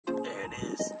it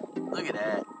is. Look at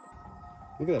that.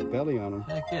 Look at that belly on him.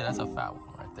 Heck yeah, that's a fat one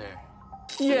right there.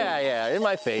 Yeah, in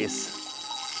my face.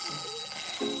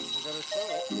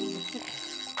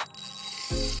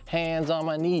 Hands on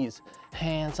my knees.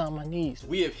 Hands on my knees.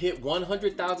 We have hit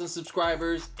 100,000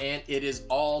 subscribers and it is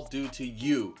all due to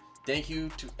you. Thank you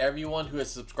to everyone who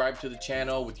has subscribed to the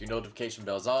channel with your notification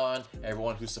bells on,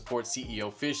 everyone who supports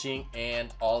CEO Fishing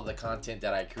and all of the content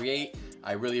that I create.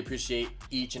 I really appreciate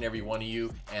each and every one of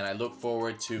you, and I look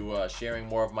forward to sharing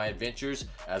more of my adventures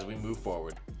as we move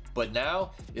forward. But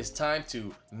now it's time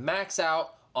to max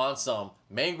out on some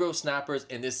mangrove snappers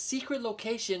in this secret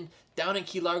location down in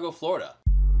Key Largo, Florida.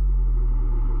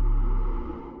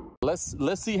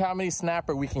 Let's see how many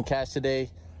snapper we can catch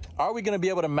today. Are we gonna be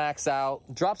able to max out?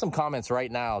 Drop some comments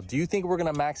right now. Do you think we're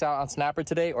gonna max out on snapper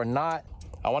today or not?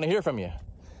 I wanna hear from you.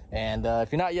 And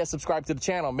if you're not yet subscribed to the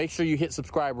channel, make sure you hit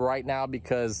subscribe right now,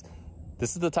 because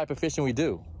this is the type of fishing we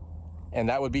do. And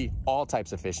that would be all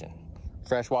types of fishing.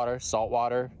 Freshwater,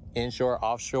 saltwater, inshore,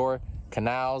 offshore,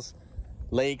 canals,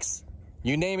 lakes,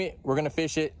 you name it, we're gonna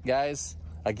fish it, guys.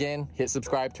 Again, hit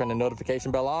subscribe, turn the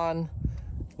notification bell on.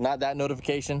 Not that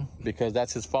notification, because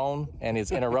that's his phone and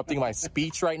it's interrupting my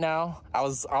speech right now. I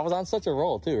was on such a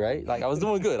roll too, right? Like I was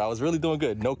doing good. I was really doing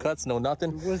good. No cuts, no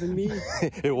nothing. It wasn't me.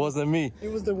 It wasn't me.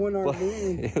 It was the one-armed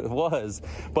man. It was.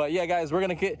 But yeah, guys, we're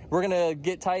gonna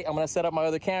get tight. I'm gonna set up my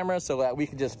other camera so that we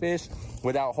can just fish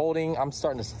without holding. I'm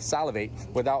starting to salivate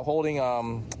without holding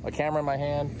a camera in my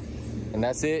hand. And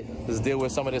that's it. Let's deal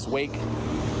with some of this wake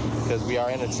because we are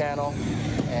in a channel.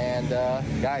 And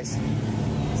guys,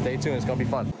 stay tuned, it's gonna be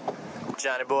fun.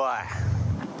 Johnny boy.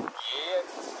 Yeah.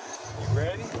 You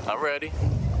ready? I'm ready.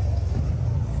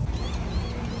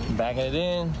 Backing it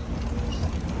in.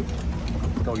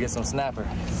 Go get some snapper.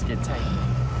 Let's get tight.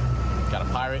 Got a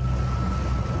pirate.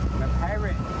 And a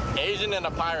pirate. Asian and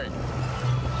a pirate.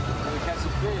 And we catch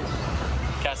some fish.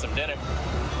 Catch some dinner.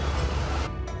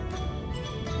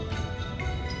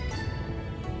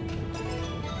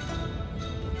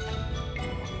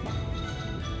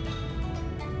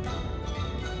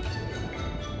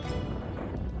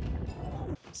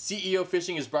 CEO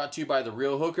Fishing is brought to you by The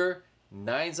Real Hooker,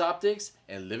 Nines Optics,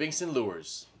 and Livingston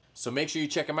Lures. So make sure you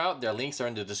check them out. Their links are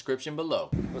in the description below.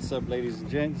 What's up, ladies and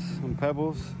gents? I'm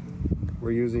Pebbles.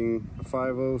 We're using a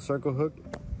 5/0 circle hook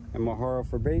and Mahara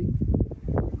for bait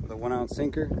with a 1-ounce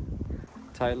sinker,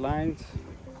 tight lines.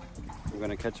 We're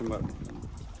gonna catch them up.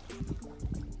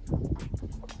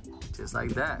 Just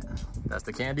like that. That's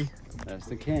the candy? That's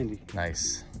the candy.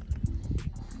 Nice.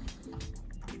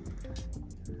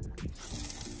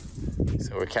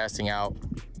 So we're casting out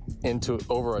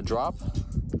over a drop.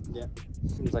 Yeah,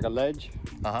 it's like a ledge.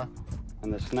 Uh-huh.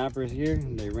 And the snappers here,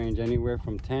 they range anywhere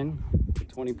from 10 to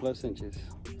 20 plus inches.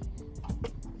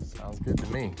 Sounds good to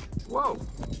me. Whoa.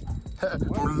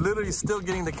 We're literally still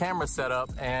getting the camera set up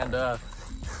and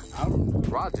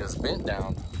rod just bent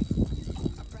down.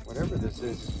 Whatever this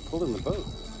is, pulling the boat.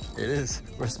 It is.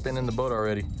 We're spinning the boat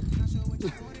already.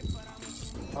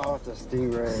 Oh, it's a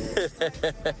stingray.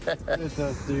 It's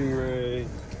a stingray.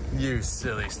 You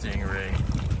silly stingray.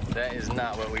 That is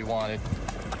not what we wanted.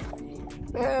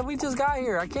 Man, we just got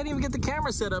here. I can't even get the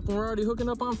camera set up and we're already hooking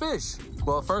up on fish.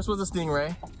 Well, first was a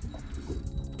stingray.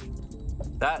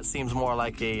 That seems more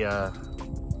like a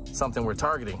something we're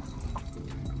targeting.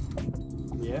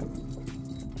 Yep.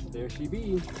 There she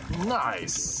be.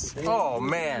 Nice. Oh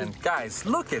man, guys,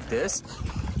 look at this.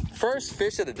 First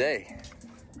fish of the day.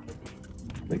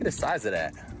 Look at the size of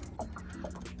that.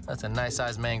 That's a nice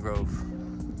sized mangrove.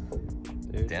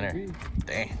 There Dinner.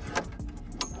 Dang.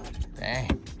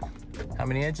 Dang. How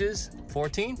many inches?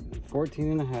 14?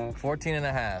 14 and a half. 14 and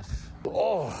a half.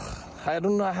 Oh, I do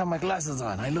not have my glasses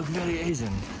on. I look very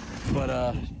Asian.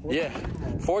 But yeah,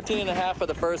 14 and a half for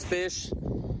the first fish.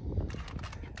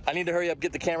 I need to hurry up,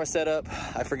 get the camera set up.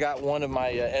 I forgot one of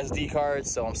my SD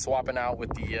cards, so I'm swapping out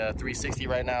with the 360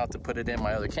 right now to put it in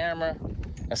my other camera.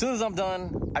 As soon as I'm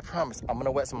done, I promise I'm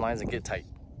gonna wet some lines and get tight.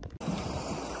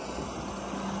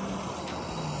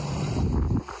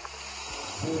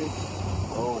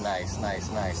 Oh, nice, nice,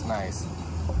 nice, nice.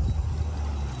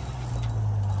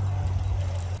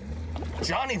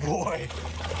 Johnny boy,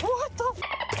 what the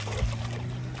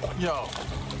f? Yo,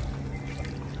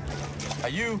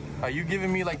 are you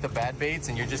giving me like the bad baits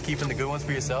and you're just keeping the good ones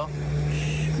for yourself?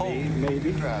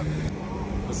 Maybe. Crap.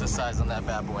 What's the size on that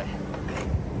bad boy?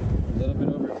 A little bit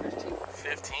over 15.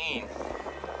 15.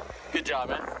 Good job,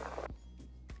 man.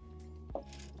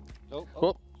 Oh,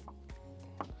 Whoop.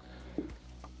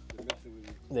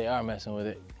 They are messing with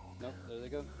it. No, there they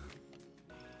go.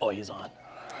 Oh, he's on.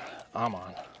 I'm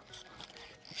on.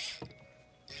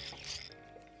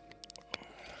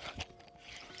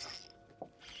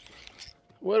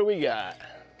 What do we got?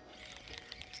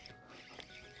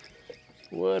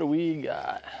 What do we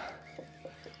got?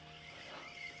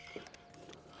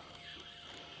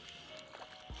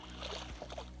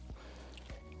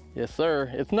 Yes, sir.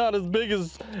 It's not as big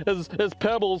as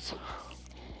Pebbles.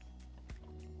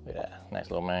 Yeah,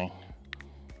 nice little man.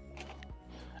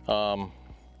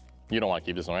 You don't want to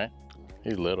keep this one, right?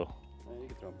 He's little. Yeah, you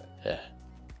can throw him back. Yeah.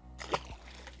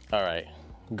 All right,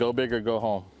 go big or go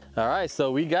home. All right,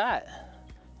 so we got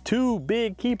 2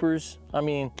 big keepers. I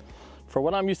mean, for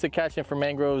what I'm used to catching for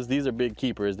mangroves, these are big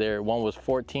keepers. One was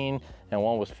 14 and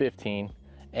one was 15.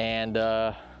 And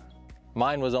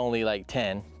mine was only like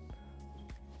 10.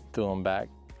 Threw them back.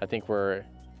 I think we're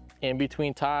in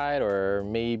between tide, or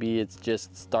maybe it's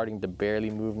just starting to barely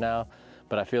move now.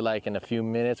 But I feel like in a few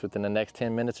minutes, within the next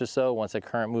 10 minutes or so, once the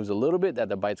current moves a little bit, that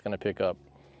the bite's gonna pick up.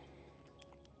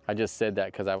 I just said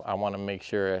that because I want to make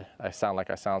sure I sound like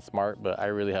I sound smart, but I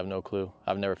really have no clue.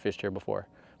 I've never fished here before.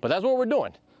 But that's what we're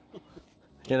doing.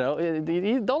 You know,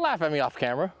 don't laugh at me off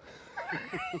camera.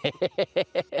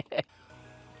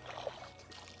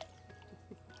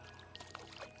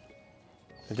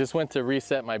 I just went to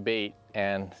reset my bait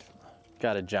and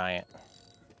got a giant.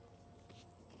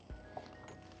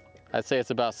 I'd say it's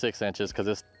about 6 inches because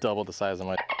it's double the size of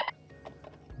my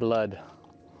blood.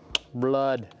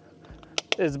 Blood.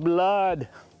 It's blood.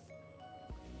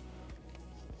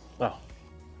 Oh,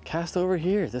 cast over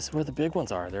here. This is where the big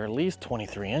ones are. They're at least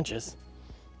 23 inches.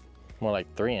 More like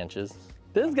 3 inches.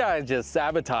 This guy's just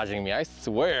sabotaging me, I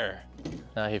swear.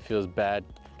 Now he feels bad.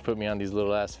 Put me on these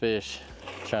little ass fish.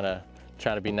 Trying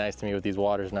to be nice to me with these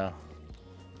waters now.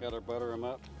 Gotta butter him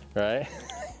up. Right?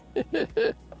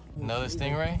 Another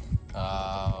stingray?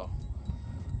 I'm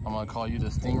gonna call you the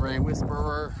Stingray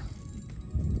Whisperer.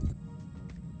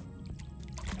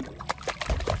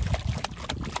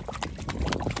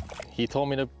 He told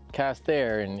me to cast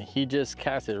there, and he just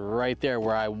cast it right there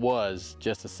where I was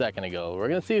just a second ago. We're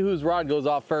gonna see whose rod goes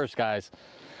off first, guys.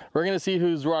 We're gonna see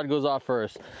whose rod goes off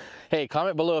first. Hey,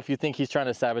 comment below if you think he's trying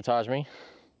to sabotage me.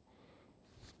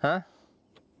 Huh?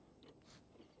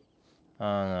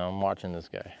 I don't know, I'm watching this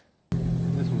guy.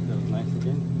 This one feels nice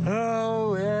again.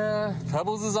 Oh yeah,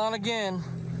 Pebbles is on again.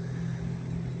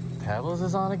 Pebbles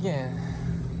is on again.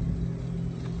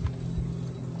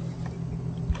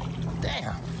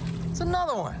 Damn, it's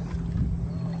another one.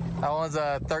 That one's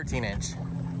a 13 inch.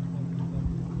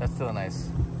 That's still a nice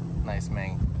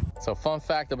ming. So fun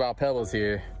fact about Pebbles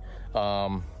here,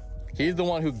 he's the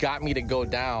one who got me to go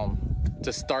down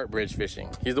to start bridge fishing.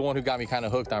 He's the one who got me kind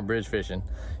of hooked on bridge fishing.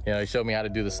 You know, he showed me how to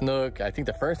do the snook. I think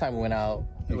the first time we went out,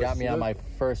 he got me on my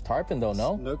first tarpon though,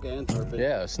 no? Snook and tarpon.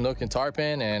 Yeah, snook and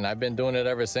tarpon, and I've been doing it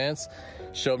ever since.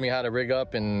 Showed me how to rig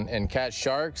up and catch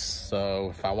sharks. So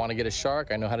if I want to get a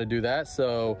shark, I know how to do that.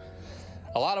 So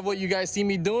a lot of what you guys see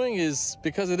me doing is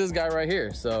because of this guy right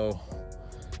here. So,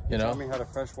 you know. Taught me how to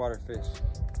freshwater fish.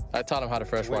 I taught him how to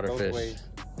freshwater fish. Ways.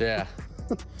 Yeah,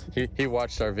 he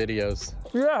watched our videos.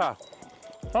 Yeah,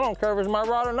 I don't care if it's my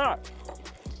rod or not.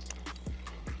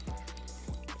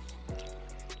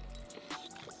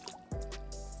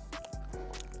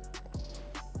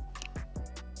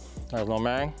 There's no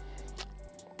mang.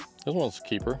 This one's a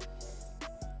keeper.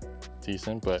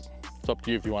 Decent, but it's up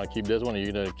to you if you want to keep this one. Are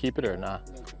you gonna keep it or not?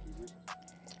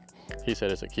 He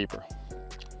said it's a keeper.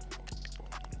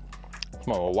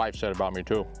 My wife said about me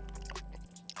too.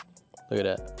 Look at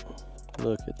that.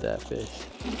 Look at that fish.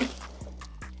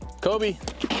 Kobe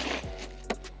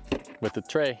with the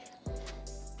tray.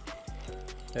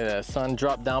 Yeah, the sun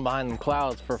dropped down behind them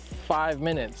clouds for 5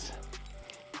 minutes.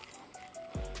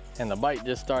 And the bite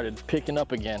just started picking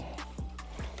up again.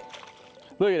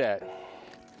 Look at that.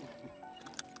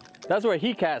 That's where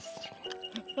he casts.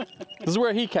 This is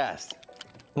where he casts.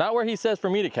 Not where he says for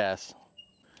me to cast.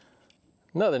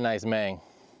 Another nice mang.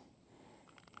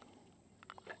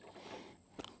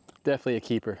 Definitely a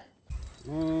keeper.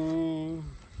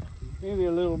 Maybe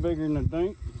a little bigger than I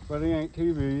think, but he ain't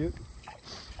too big.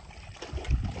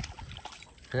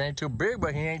 He ain't too big,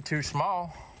 but he ain't too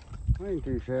small. He ain't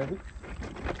too shabby.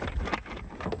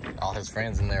 All his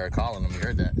friends in there are calling him, you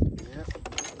heard that? Yep.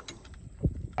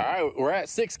 All right, we're at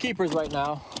 6 keepers right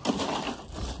now.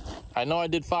 I know I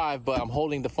did 5, but I'm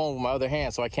holding the phone with my other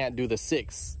hand, so I can't do the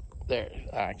 6. There,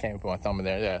 I can't put my thumb in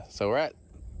there, yeah. So we're at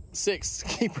 6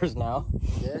 keepers now.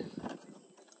 Yeah.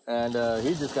 And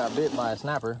he just got bit by a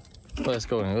snapper. Let's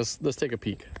go in, let's take a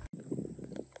peek.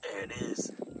 There it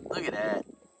is, look at that.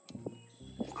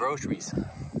 Groceries,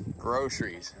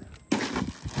 groceries.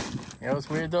 You know what's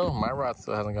weird though? My rod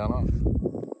still hasn't gone off.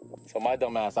 So my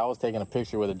dumb ass, I was taking a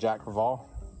picture with a Jack Crevalle,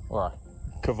 or a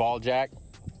Crevalle Jack,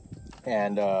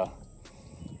 and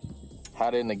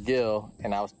had it in the gill,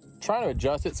 and I was trying to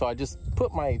adjust it, so I just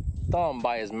put my thumb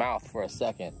by his mouth for a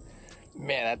second.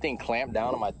 Man, that thing clamped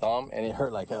down on my thumb, and it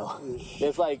hurt like hell.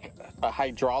 It's like a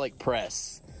hydraulic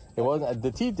press. It wasn't,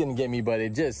 the teeth didn't get me, but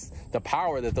it just, the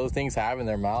power that those things have in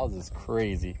their mouths is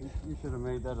crazy. You should have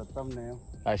made that a thumbnail.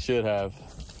 I should have.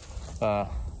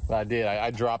 I did.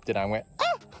 I dropped it. I went,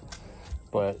 ah!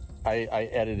 But I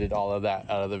edited all of that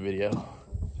out of the video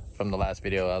from the last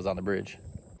video I was on the bridge.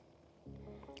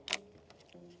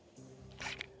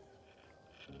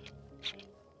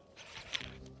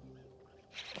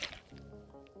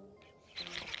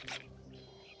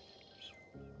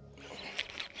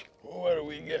 What do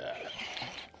we got?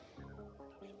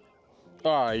 Oh,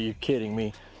 are you kidding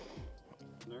me?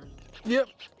 Nurse? Yep.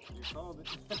 You called it.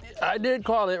 I did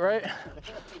call it, right?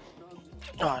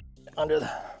 Oh, under the...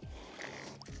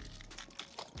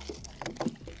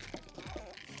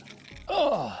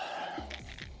 Oh.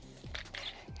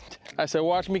 I said,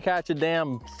 watch me catch a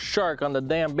damn shark on the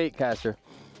damn bait caster.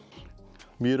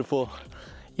 Beautiful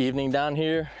evening down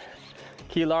here.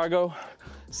 Key Largo,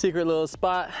 secret little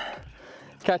spot.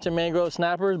 Catching mangrove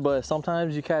snappers, but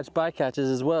sometimes you catch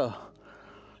bycatches as well.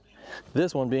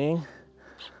 This one being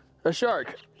a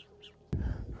shark.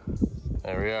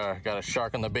 There we are, got a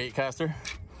shark on the bait caster.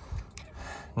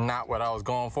 Not what I was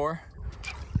going for,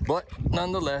 but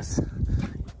nonetheless,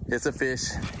 it's a fish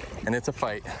and it's a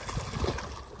fight.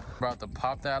 About to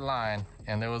pop that line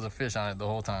and there was a fish on it the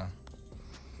whole time.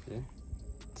 Yeah.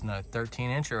 It's another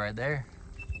 13-incher right there.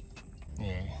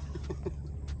 Yeah.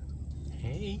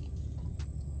 Hey.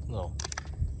 Little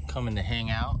coming to hang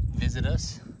out, visit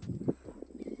us.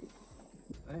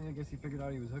 I guess he figured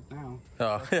out he was hooked now.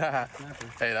 Oh, yeah.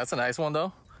 Hey, that's a nice one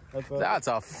though. That's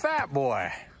a fat boy.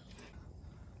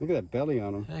 Look at that belly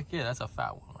on him. Heck yeah, that's a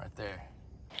fat one right there.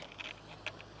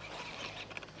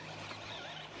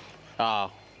 Oh.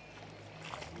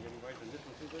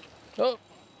 Oh,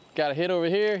 got a hit over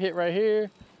here, hit right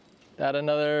here. Got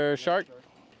another shark.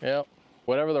 Yep.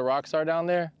 Whatever the rocks are down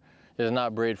there is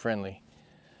not braid friendly,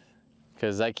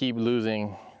 because I keep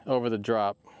losing over the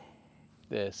drop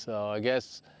this. So I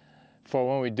guess for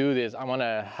when we do this, I'm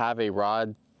gonna have a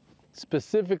rod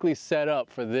specifically set up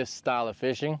for this style of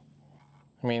fishing.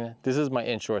 I mean, this is my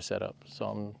inshore setup, so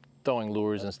I'm throwing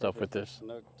lures and stuff with this.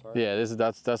 Yeah,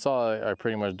 that's all I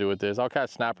pretty much do with this. I'll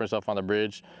catch snapper and stuff on the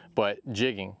bridge, but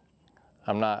jigging.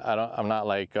 I'm not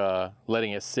like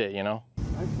letting it sit, you know?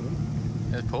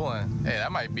 It's pulling. Hey,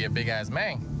 that might be a big ass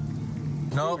mang.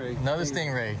 Nope, another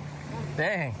stingray.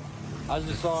 Dang. I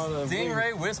just saw the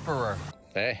stingray whisperer.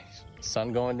 Hey,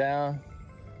 sun going down.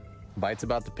 Bite's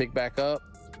about to pick back up.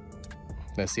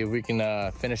 Let's see if we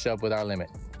can finish up with our limit.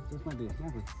 This might be a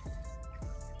snapper.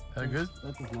 That good?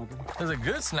 That's a snapper. That's a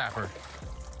good snapper.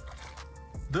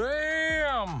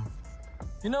 Damn!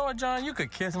 You know what, John? You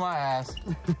could kiss my ass.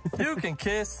 You can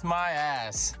kiss my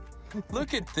ass.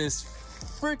 Look at this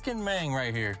freaking mang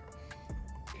right here.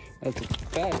 That's a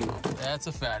fatty. That's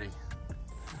a fatty.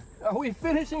 Are we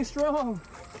finishing strong?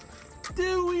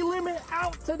 Do we limit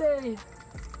out today?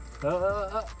 Should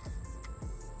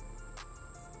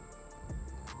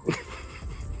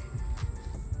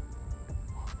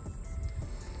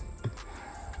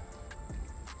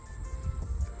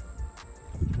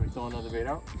we throw another bait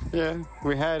out? Yeah,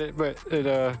 we had it, but it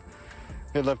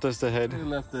left us the head. It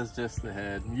left us just the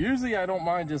head. Usually I don't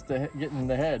mind just getting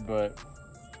the head, but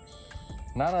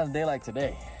not on a day like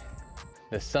today.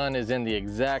 The sun is in the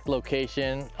exact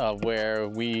location of where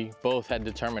we both had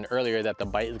determined earlier that the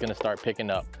bite is gonna start picking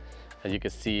up. As you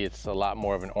can see, it's a lot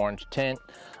more of an orange tint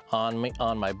on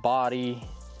my body.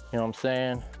 You know what I'm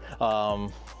saying?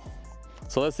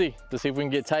 So let's see if we can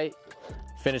get tight,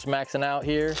 finish maxing out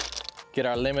here, get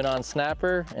our limit on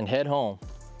snapper, and head home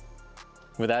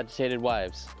with agitated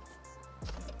wives.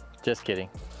 Just kidding.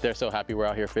 They're so happy we're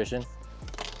out here fishing.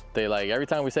 They like, every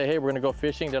time we say, hey, we're gonna go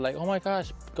fishing, they're like, oh my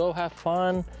gosh, go have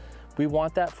fun. We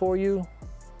want that for you.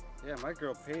 Yeah, my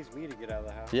girl pays me to get out of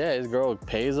the house. Yeah, his girl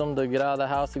pays him to get out of the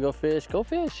house to go fish. Go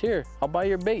fish, here, I'll buy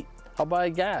your bait. I'll buy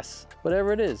gas,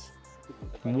 whatever it is.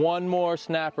 One more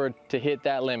snapper to hit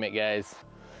that limit, guys.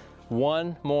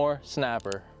 One more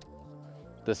snapper.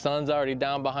 The sun's already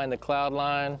down behind the cloud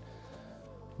line,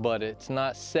 but it's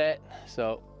not set,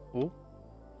 so, ooh,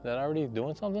 is that already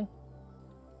doing something?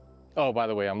 Oh, by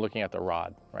the way, I'm looking at the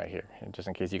rod right here, just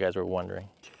in case you guys were wondering.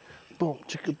 Boom,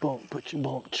 chicka boom, put your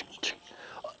boom, chick, chick.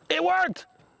 It worked!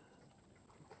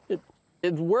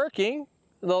 It's working.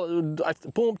 Boom,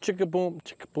 chicka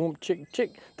boom, chick,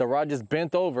 chick. The rod just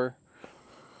bent over.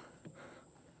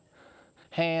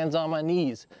 Hands on my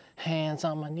knees, Hands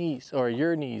on my knees, or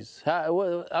your knees. I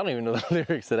don't even know the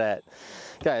lyrics to that.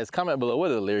 Guys, comment below,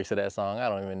 what are the lyrics to that song? I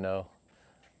don't even know.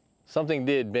 Something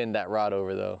did bend that rod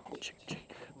over though. Chick,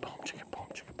 chick, boom, chicken, boom,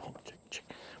 chicken, boom, chick, chick,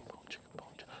 boom, chicken, boom,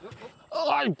 chick. Oh,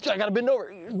 I gotta bend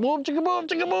over. Boom, chicken, boom,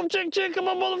 chick, chick. Come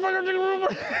on, motherfucker, chicken, boom.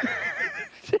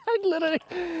 I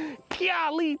literally,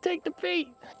 golly, take the bait.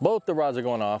 Both the rods are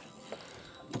going off.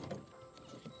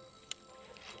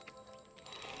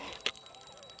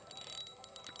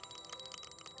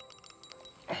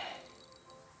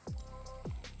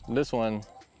 This one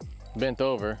bent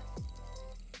over.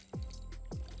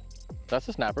 That's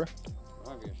a snapper.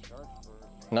 Might be a shark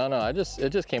first. No, it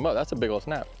just came up. That's a big old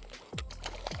snap.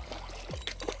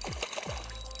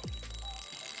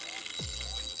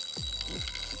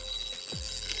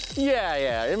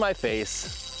 Yeah, in my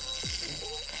face.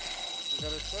 I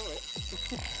gotta show it.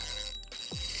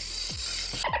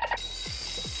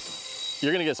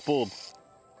 You're gonna get spooled.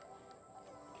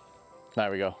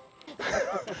 There we go.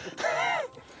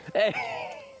 Hey,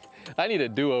 I need a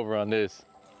do-over on this.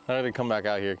 I need to come back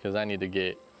out here because I need to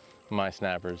get my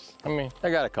snappers. I mean, I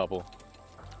got a couple,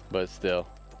 but still.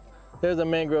 There's a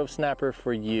mangrove snapper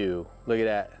for you. Look at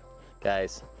that,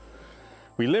 guys.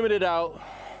 We limited out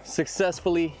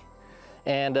successfully,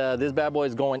 and this bad boy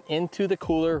is going into the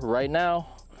cooler right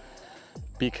now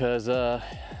because the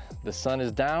sun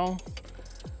is down,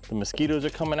 the mosquitoes are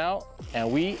coming out,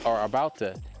 and we are about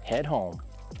to head home.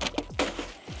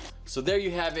 So there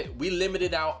you have it. We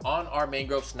limited out on our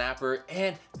mangrove snapper,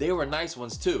 and they were nice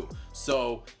ones too.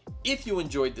 So if you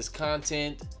enjoyed this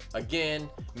content, again,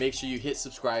 make sure you hit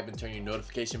subscribe and turn your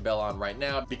notification bell on right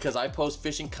now because I post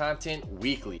fishing content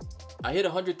weekly. I hit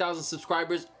 100,000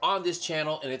 subscribers on this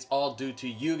channel, and it's all due to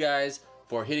you guys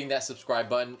for hitting that subscribe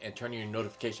button and turning your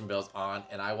notification bells on.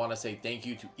 And I want to say thank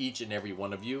you to each and every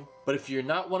one of you. But if you're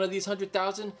not one of these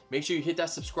 100,000, make sure you hit that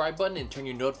subscribe button and turn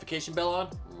your notification bell on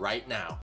right now.